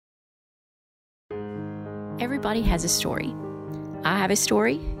Everybody has a story. I have a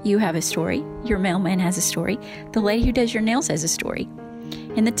story, you have a story, your mailman has a story, the lady who does your nails has a story.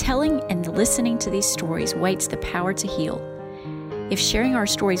 In the telling and the listening to these stories waits the power to heal. If sharing our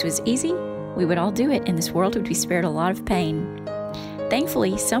stories was easy, we would all do it, and this world would be spared a lot of pain.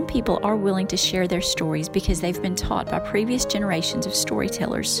 Thankfully, some people are willing to share their stories because they've been taught by previous generations of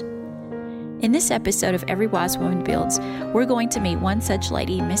storytellers. In this episode of Every Wise Woman Builds, we're going to meet one such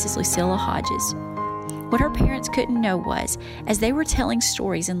lady, Mrs. Lucilla Hodges. What her parents couldn't know was, as they were telling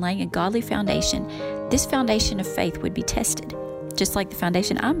stories and laying a godly foundation, this foundation of faith would be tested, just like the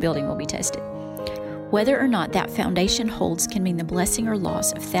foundation I'm building will be tested. Whether or not that foundation holds can mean the blessing or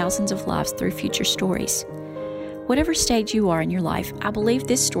loss of thousands of lives through future stories. Whatever stage you are in your life, I believe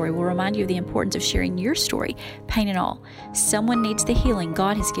this story will remind you of the importance of sharing your story, pain and all. Someone needs the healing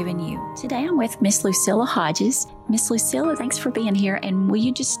God has given you. Today I'm with Miss Lucilla Hodges. Miss Lucilla, thanks for being here. And will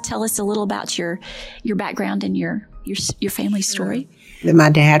you just tell us a little about your background and your family story? My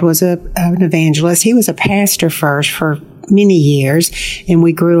dad was an evangelist. He was a pastor first for many years, and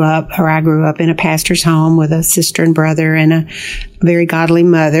I grew up in a pastor's home with a sister and brother and a very godly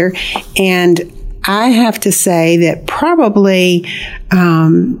mother. And I have to say that probably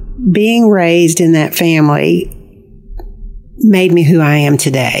being raised in that family made me who I am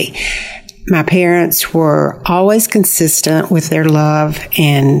today. My parents were always consistent with their love,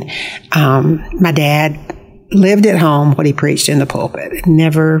 and my dad lived at home what he preached in the pulpit. It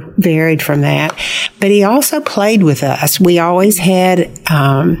never varied from that. But he also played with us. We always had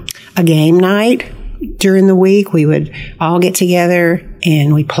a game night during the week. We would all get together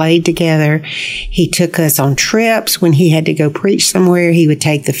and we played together. He took us on trips. When he had to go preach somewhere, he would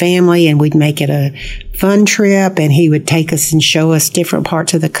take the family and we'd make it a fun trip, and he would take us and show us different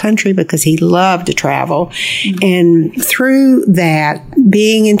parts of the country because he loved to travel. Mm-hmm. And through that,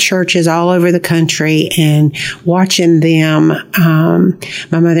 being in churches all over the country and watching them,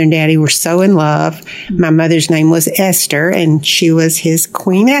 my mother and daddy were so in love. My mother's name was Esther, and she was his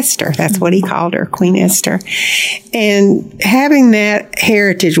Queen Esther. That's what he called her, Queen Esther. And having that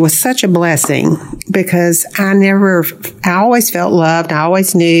heritage was such a blessing because I always felt loved. I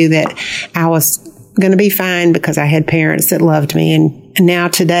always knew that I was going to be fine because I had parents that loved me. And now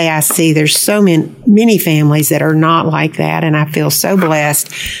today I see there's so many families that are not like that. And I feel so blessed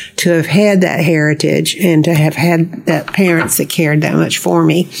to have had that heritage and to have had that parents that cared that much for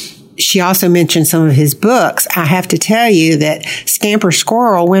me. She also mentioned some of his books. I have to tell you that Scamper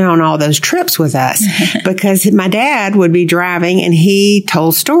Squirrel went on all those trips with us because my dad would be driving and he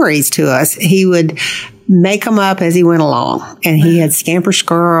told stories to us. He would make them up as he went along. And he had Scamper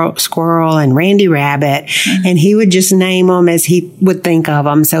Squirrel and Randy Rabbit, and he would just name them as he would think of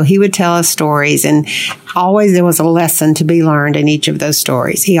them. So he would tell us stories, and always there was a lesson to be learned in each of those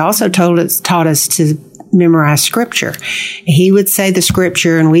stories. He also taught us to memorize scripture. He would say the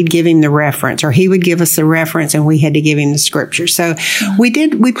scripture and we'd give him the reference, or he would give us the reference and we had to give him the scripture. So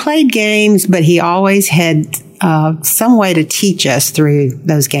we played games, but he always had some way to teach us through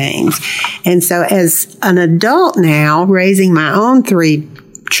those games. And so as an adult now, raising my own 3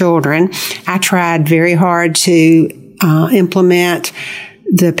 children, I tried very hard to implement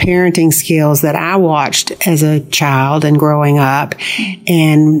the parenting skills that I watched as a child and growing up.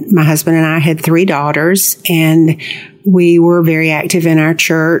 And my husband and I had 3 daughters, and we were very active in our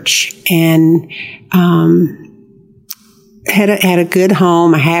church and had a good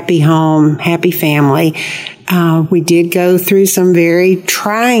home, a happy family. We did go through some very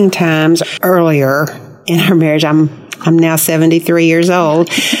trying times earlier in our marriage. I'm now 73 years old,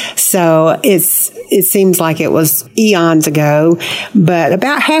 so it seems like it was eons ago. But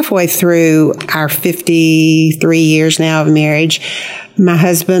about halfway through our 53 years now of marriage, my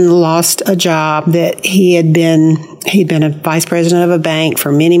husband lost a job that he'd been a vice president of a bank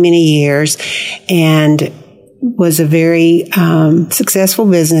for many, many years, and was a very successful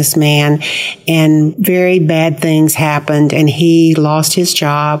businessman, and very bad things happened, and he lost his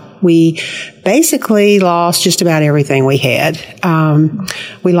job. We basically lost just about everything we had.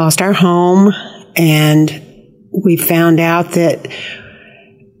 We lost our home, and we found out that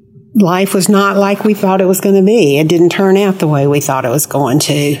life was not like we thought it was going to be. It didn't turn out the way we thought it was going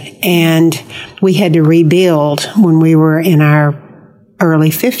to, and we had to rebuild when we were in our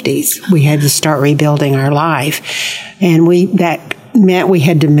early 50s. We had to start rebuilding our life. And that meant we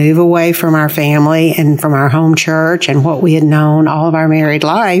had to move away from our family and from our home church and what we had known all of our married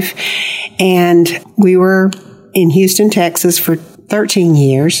life. And we were in Houston, Texas for 13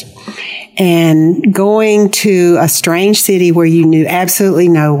 years, and going to a strange city where you knew absolutely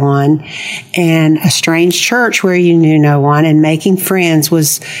no one, and a strange church where you knew no one, and making friends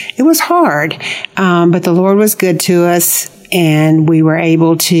was hard. But the Lord was good to us, and we were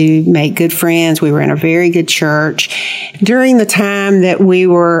able to make good friends. We were in a very good church. During the time that we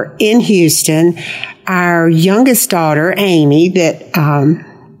were in Houston, our youngest daughter, Amy, that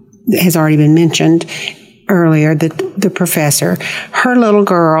has already been mentioned earlier, the professor, her little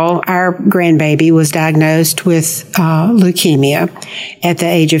girl, our grandbaby, was diagnosed with leukemia at the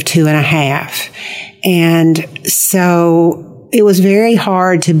age of 2.5. And so it was very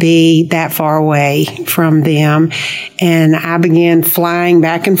hard to be that far away from them. And I began flying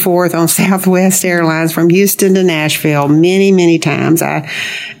back and forth on Southwest Airlines from Houston to Nashville many, many times.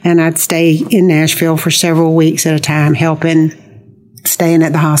 I'd stay in Nashville for several weeks at a time, staying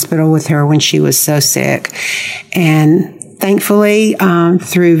at the hospital with her when she was so sick. And thankfully,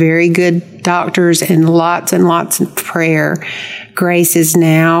 through very good doctors and lots of prayer, Grace is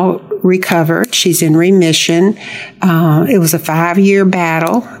now recovered. She's in remission. It was a 5-year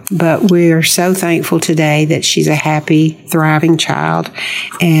battle, but we're so thankful today that she's a happy, thriving child.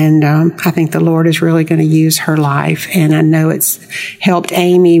 And I think the Lord is really going to use her life. And I know it's helped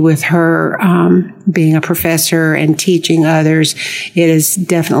Amy with her being a professor and teaching others. It has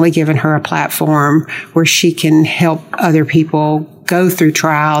definitely given her a platform where she can help other people go through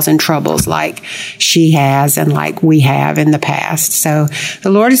trials and troubles like she has and like we have in the past. So the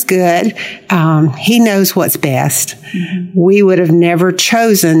Lord is good. He knows what's best. Mm-hmm. We would have never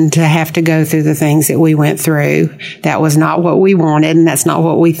chosen to have to go through the things that we went through. That was not what we wanted, and that's not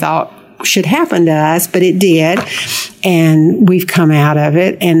what we thought should happen to us, but it did. And we've come out of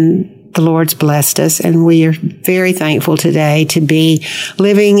it, and the Lord's blessed us, and we are very thankful today to be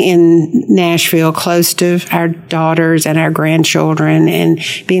living in Nashville close to our daughters and our grandchildren, and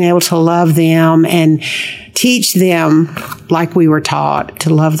being able to love them and teach them like we were taught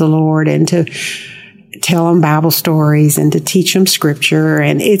to love the Lord, and to tell them Bible stories and to teach them scripture.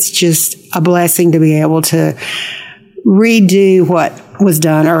 And it's just a blessing to be able to redo what was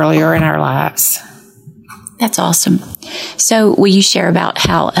done earlier in our lives. That's awesome. So will you share about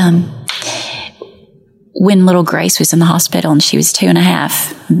how when little Grace was in the hospital and she was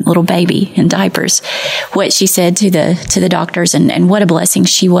 2.5, little baby in diapers, what she said to the doctors, and what a blessing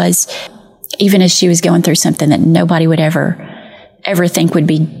she was, even as she was going through something that nobody would ever think would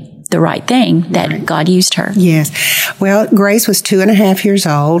be the right thing, that God used her. Yes. Well, Grace was 2.5 years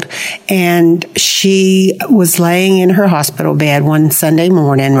old, and she was laying in her hospital bed one Sunday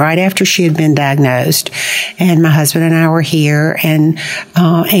morning right after she had been diagnosed. And my husband and I were here, and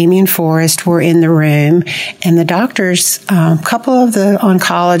Amy and Forrest were in the room, and the doctors, a couple of the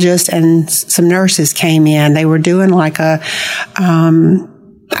oncologists and some nurses came in. They were doing like I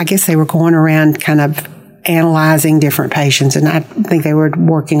guess they were going around kind of analyzing different patients, and I think they were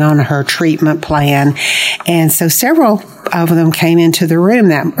working on her treatment plan. And so several of them came into the room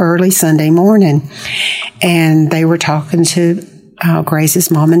that early Sunday morning, and they were talking to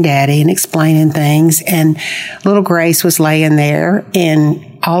Grace's mom and daddy and explaining things. And little Grace was laying there,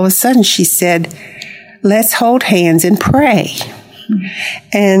 and all of a sudden she said, "Let's hold hands and pray."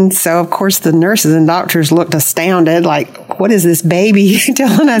 And so, of course, the nurses and doctors looked astounded, like, what is this baby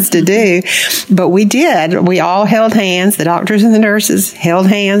telling us to do? But we did. We all held hands. The doctors and the nurses held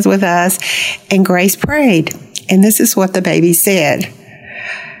hands with us, and Grace prayed. And this is what the baby said.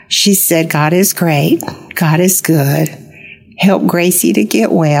 She said, "God is great. God is good. Help Gracie to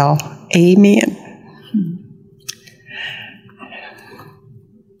get well. Amen."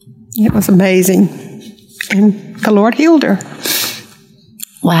 It was amazing. And the Lord healed her.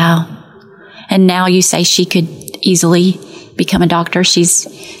 Wow. And now you say she could easily become a doctor.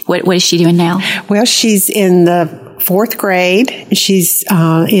 What is she doing now? Well, she's in the 4th grade. She's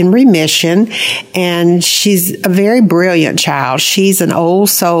in remission, and she's a very brilliant child. She's an old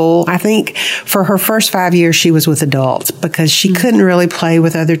soul. I think for her first 5 years, she was with adults because she couldn't really play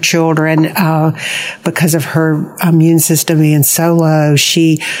with other children because of her immune system being so low.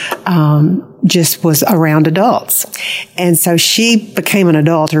 She just was around adults. And so she became an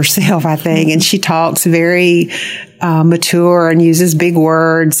adult herself, I think, and she talks very mature and uses big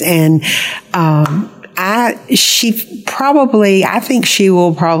words. And I think she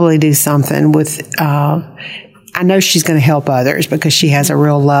will probably do something with, I know she's going to help others because she has a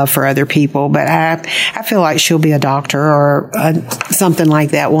real love for other people, but I feel like she'll be a doctor or something like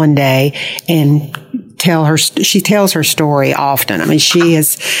that one day and she tells her story often. I mean, she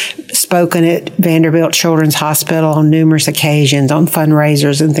has spoken at Vanderbilt Children's Hospital on numerous occasions, on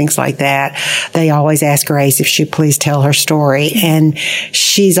fundraisers and things like that. They always ask Grace if she'd please tell her story. And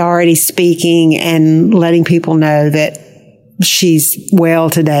she's already speaking and letting people know that she's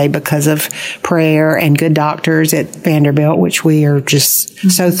well today because of prayer and good doctors at Vanderbilt, which we are just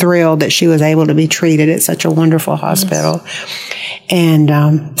so thrilled that she was able to be treated at such a wonderful hospital. Yes.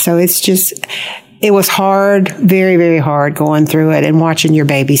 And so it was hard, very, very hard going through it and watching your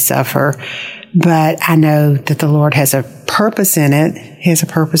baby suffer. But I know that the Lord has a purpose in it. He has a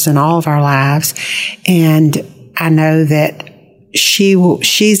purpose in all of our lives. And I know that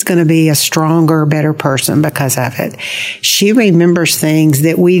she's going to be a stronger, better person because of it. She remembers things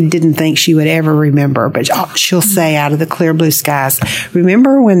that we didn't think she would ever remember, but she'll say out of the clear blue skies,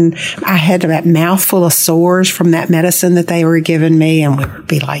 remember when I had that mouthful of sores from that medicine that they were giving me? And we would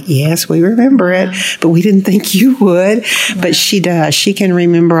be like, yes, we remember it, but we didn't think you would. But she does. She can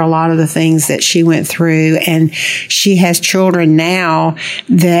remember a lot of the things that she went through. And she has children now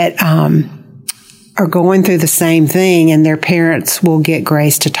that, are going through the same thing, and their parents will get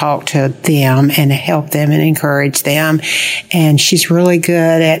Grace to talk to them and help them and encourage them. And she's really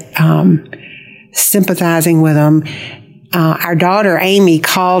good at sympathizing with them. Our daughter, Amy,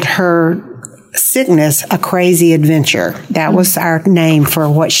 called her sickness a crazy adventure. That was our name for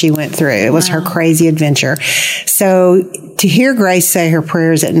what she went through. It was her crazy adventure. So to hear Grace say her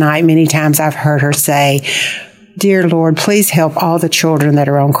prayers at night, many times I've heard her say, dear Lord, please help all the children that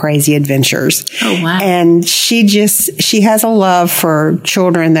are on crazy adventures. Oh, wow. And she has a love for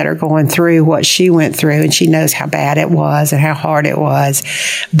children that are going through what she went through, and she knows how bad it was and how hard it was.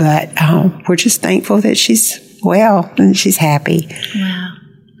 But we're just thankful that she's well and she's happy. Wow.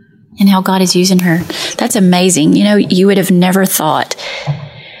 And how God is using her. That's amazing. You know, you would have never thought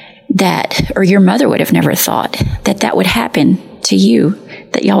that, or your mother would have never thought that would happen to you,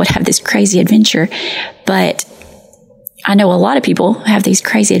 that y'all would have this crazy adventure. But I know a lot of people have these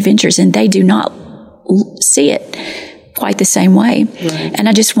crazy adventures and they do not see it quite the same way. Right. And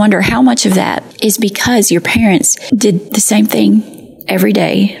I just wonder how much of that is because your parents did the same thing every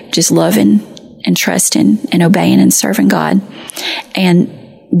day, just loving and trusting and obeying and serving God. And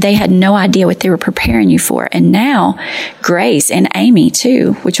they had no idea what they were preparing you for. And now Grace and Amy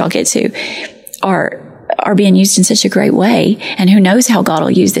too, which I'll get to, are being used in such a great way. And who knows how God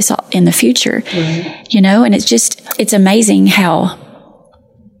will use this in the future, right. You know, and it's amazing how,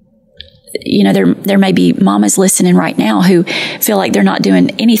 you know, there may be mamas listening right now who feel like they're not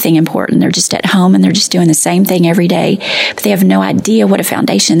doing anything important. They're just at home and they're just doing the same thing every day, but they have no idea what a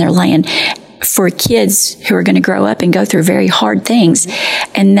foundation they're laying for kids who are going to grow up and go through very hard things.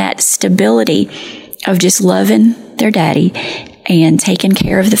 And that stability of just loving their daddy and taking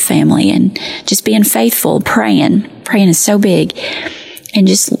care of the family and just being faithful, praying is so big, and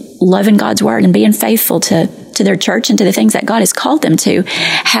just loving God's word and being faithful to their church and to the things that God has called them to,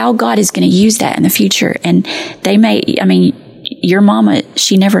 how God is going to use that in the future. And your mama,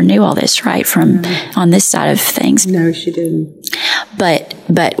 she never knew all this, right? From on this side of things. No, she didn't. But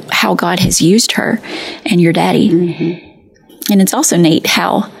how God has used her and your daddy. Mm-hmm. And it's also neat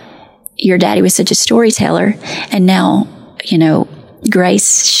how your daddy was such a storyteller, and now, you know,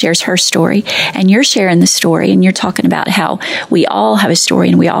 Grace shares her story and you're sharing the story, and you're talking about how we all have a story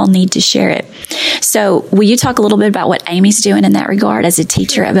and we all need to share it. So will you talk a little bit about what Amy's doing in that regard as a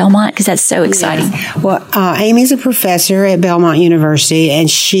teacher at Belmont? Because that's so exciting. Yes. Well, Amy's a professor at Belmont University, and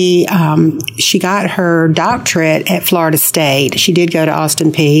she got her doctorate at Florida State. She did go to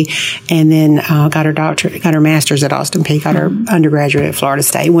Austin Peay, and then got her master's at Austin Peay, got her undergraduate at Florida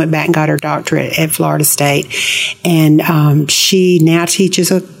State, went back and got her doctorate at Florida State. And she now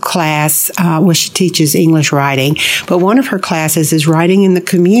teaches a class, she teaches English writing, but one of her classes is writing in the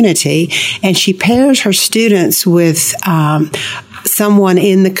community, and she pairs her students with someone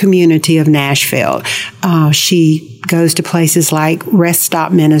in the community of Nashville. She goes to places like Rest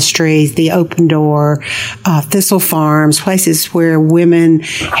Stop Ministries, the Open Door, Thistle Farms, places where women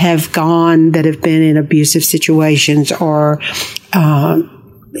have gone that have been in abusive situations, or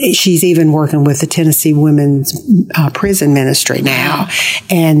she's even working with the Tennessee Women's Prison Ministry now.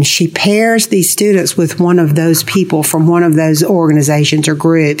 And she pairs these students with one of those people from one of those organizations or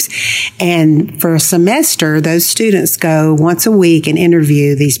groups. And for a semester, those students go once a week and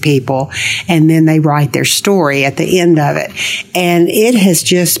interview these people, and then they write their story at the end of it. And it has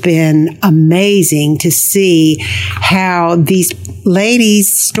just been amazing to see how these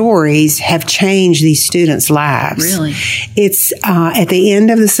ladies' stories have changed these students' lives. Really? It's at the end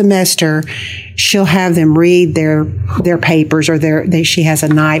of the semester, she'll have them read their papers, or she has a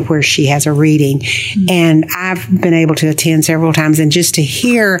night where she has a reading. Mm-hmm. And I've been able to attend several times, and just to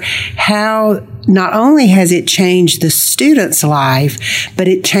hear how not only has it changed the student's life, but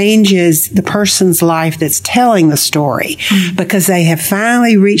it changes the person's life that's telling the story, mm-hmm. because they have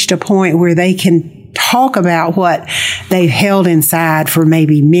finally reached a point where they can talk about what they've held inside for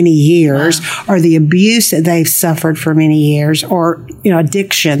maybe many years, wow. or the abuse that they've suffered for many years, or,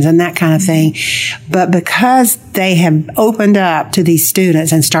 addictions and that kind of thing. But because they have opened up to these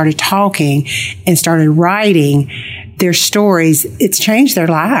students and started talking and started writing their stories, it's changed their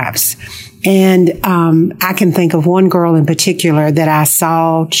lives. And I can think of one girl in particular that I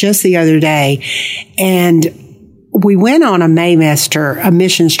saw just the other day, and we went on a Maymester, a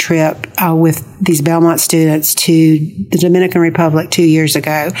missions trip with these Belmont students to the Dominican Republic 2 years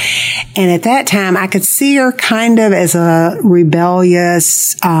ago. And at that time, I could see her kind of as a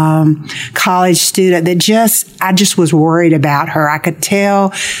rebellious college student that I just was worried about her. I could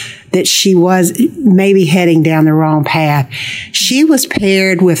tell that she was maybe heading down the wrong path. She was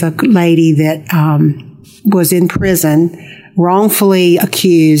paired with a lady that was in prison, wrongfully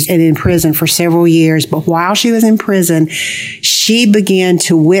accused and in prison for several years. But while she was in prison, she began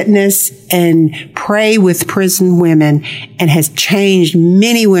to witness and pray with prison women, and has changed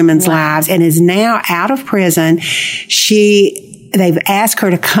many women's wow. lives, and is now out of prison. They've asked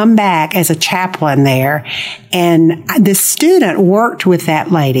her to come back as a chaplain there. And this student worked with that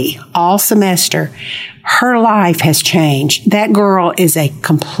lady all semester. Her life has changed. That girl is a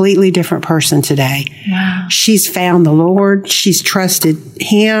completely different person today. Wow. She's found the Lord. She's trusted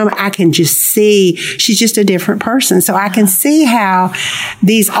Him. I can just see she's just a different person. So I can see how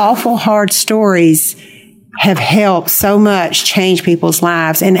these awful, hard stories have helped so much change people's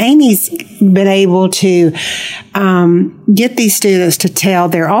lives. And Amy's been able to get these students to tell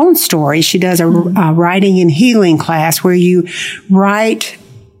their own stories. She does a writing and healing class where you write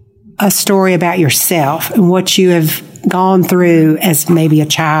a story about yourself and what you have gone through as maybe a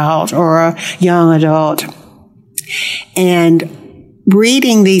child or a young adult. And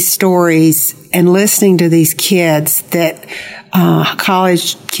reading these stories and listening to these kids that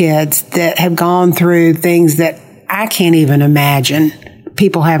college kids that have gone through things that I can't even imagine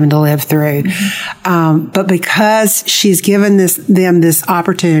people having to live through. Mm-hmm. But because she's given them this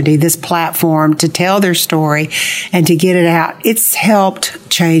opportunity, this platform to tell their story and to get it out, it's helped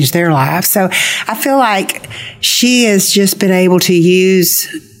change their lives. So I feel like she has just been able to use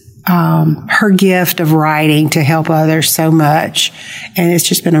her gift of writing to help others so much. And it's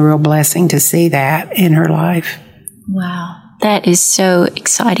just been a real blessing to see that in her life. Wow. That is so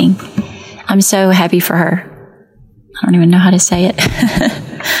exciting. I'm so happy for her. I don't even know how to say it.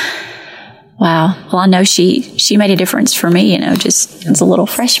 Wow. Well, I know she made a difference for me, just as a little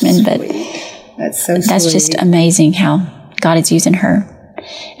freshman, but that's so that's sweet. Just amazing how God is using her,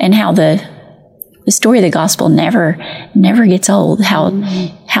 and how the story of the gospel never gets old.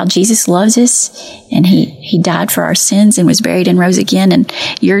 How Jesus loves us, and he died for our sins and was buried and rose again. And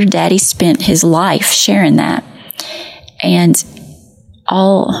your daddy spent his life sharing that. And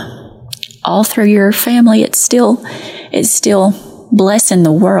all through your family, it's still blessing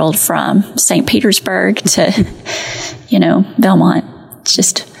the world, from St. Petersburg to, Belmont. It's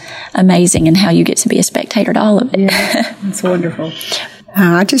just amazing, and how you get to be a spectator to all of it. Yeah, it's wonderful.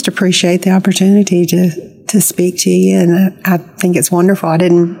 I just appreciate the opportunity to speak to you, and I think it's wonderful.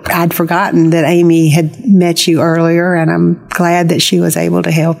 I'd forgotten that Amy had met you earlier, and I'm glad that she was able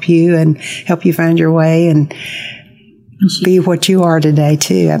to help you and help you find your way and be what you are today,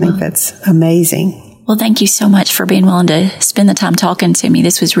 too. I think that's amazing. Well, thank you so much for being willing to spend the time talking to me.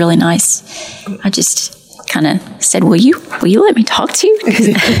 This was really nice. I just kind of said, will you let me talk to you?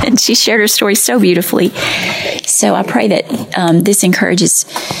 And she shared her story so beautifully. So I pray that this encourages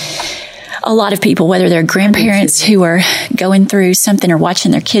a lot of people, whether they're grandparents who are going through something or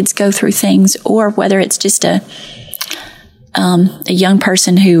watching their kids go through things, or whether it's just a young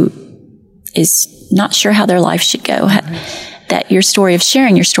person who is not sure how their life should go, that your story of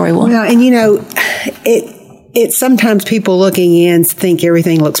sharing your story will. Well, and it's sometimes people looking in think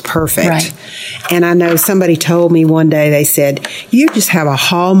everything looks perfect. Right. And I know somebody told me one day, they said, you just have a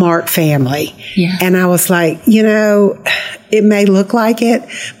Hallmark family. Yeah. And I was like, it may look like it,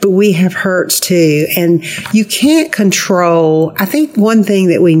 but we have hurts too. And you can't control. I think one thing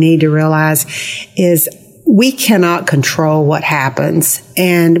that we need to realize is we cannot control what happens,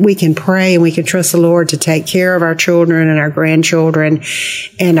 and we can pray and we can trust the Lord to take care of our children and our grandchildren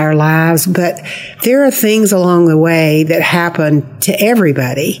and our lives. But there are things along the way that happen to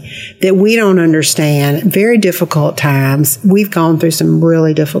everybody that we don't understand. Very difficult times. We've gone through some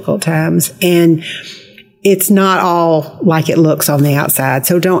really difficult times, and it's not all like it looks on the outside.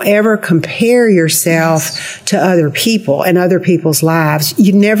 So don't ever compare yourself to other people and other people's lives.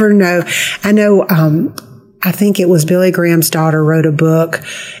 You never know. I know, I think it was Billy Graham's daughter wrote a book.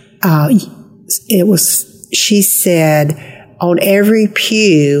 She said, on every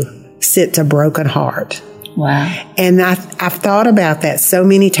pew sits a broken heart. Wow. And I've thought about that so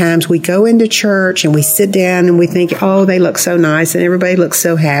many times. We go into church and we sit down and we think, oh, they look so nice and everybody looks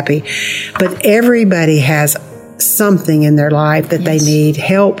so happy. But everybody has something in their life that they need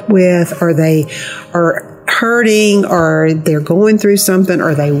help with, or they are hurting, or they're going through something,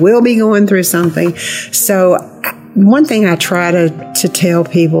 or they will be going through something. So one thing I try to tell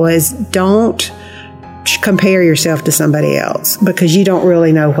people is don't compare yourself to somebody else, because you don't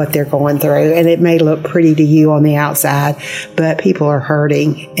really know what they're going through, and it may look pretty to you on the outside, but people are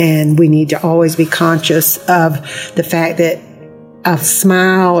hurting, and we need to always be conscious of the fact that a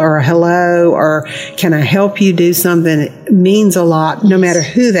smile or a hello or can I help you do something means a lot, no matter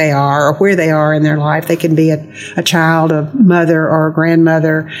who they are or where they are in their life. They can be a child, a mother, or a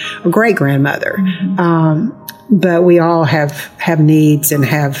grandmother, or great grandmother. Mm-hmm. But we all have needs and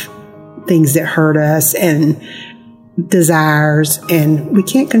have things that hurt us and desires, and we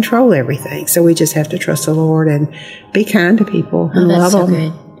can't control everything. So we just have to trust the Lord and be kind to people and love them.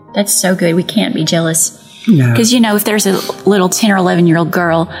 Good. That's so good. We can't be jealous. No. Because, if there's a little 10 or 11-year-old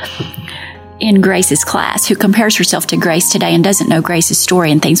girl in Grace's class who compares herself to Grace today and doesn't know Grace's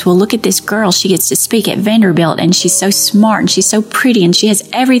story and thinks, well, look at this girl. She gets to speak at Vanderbilt, and she's so smart, and she's so pretty, and she has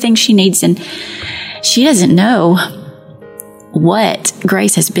everything she needs, and she doesn't know what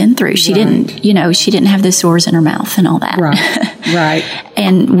Grace has been through. She didn't, she didn't have the sores in her mouth and all that. Right.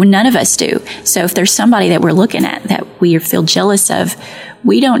 And none of us do. So if there's somebody that we're looking at that we feel jealous of,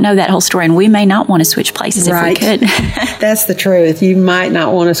 we don't know that whole story, and we may not want to switch places if we could. That's the truth. You might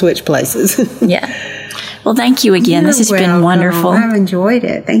not want to switch places. Yeah. Well, thank you again. This has been wonderful. I've enjoyed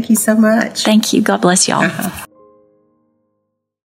it. Thank you so much. Thank you. God bless y'all.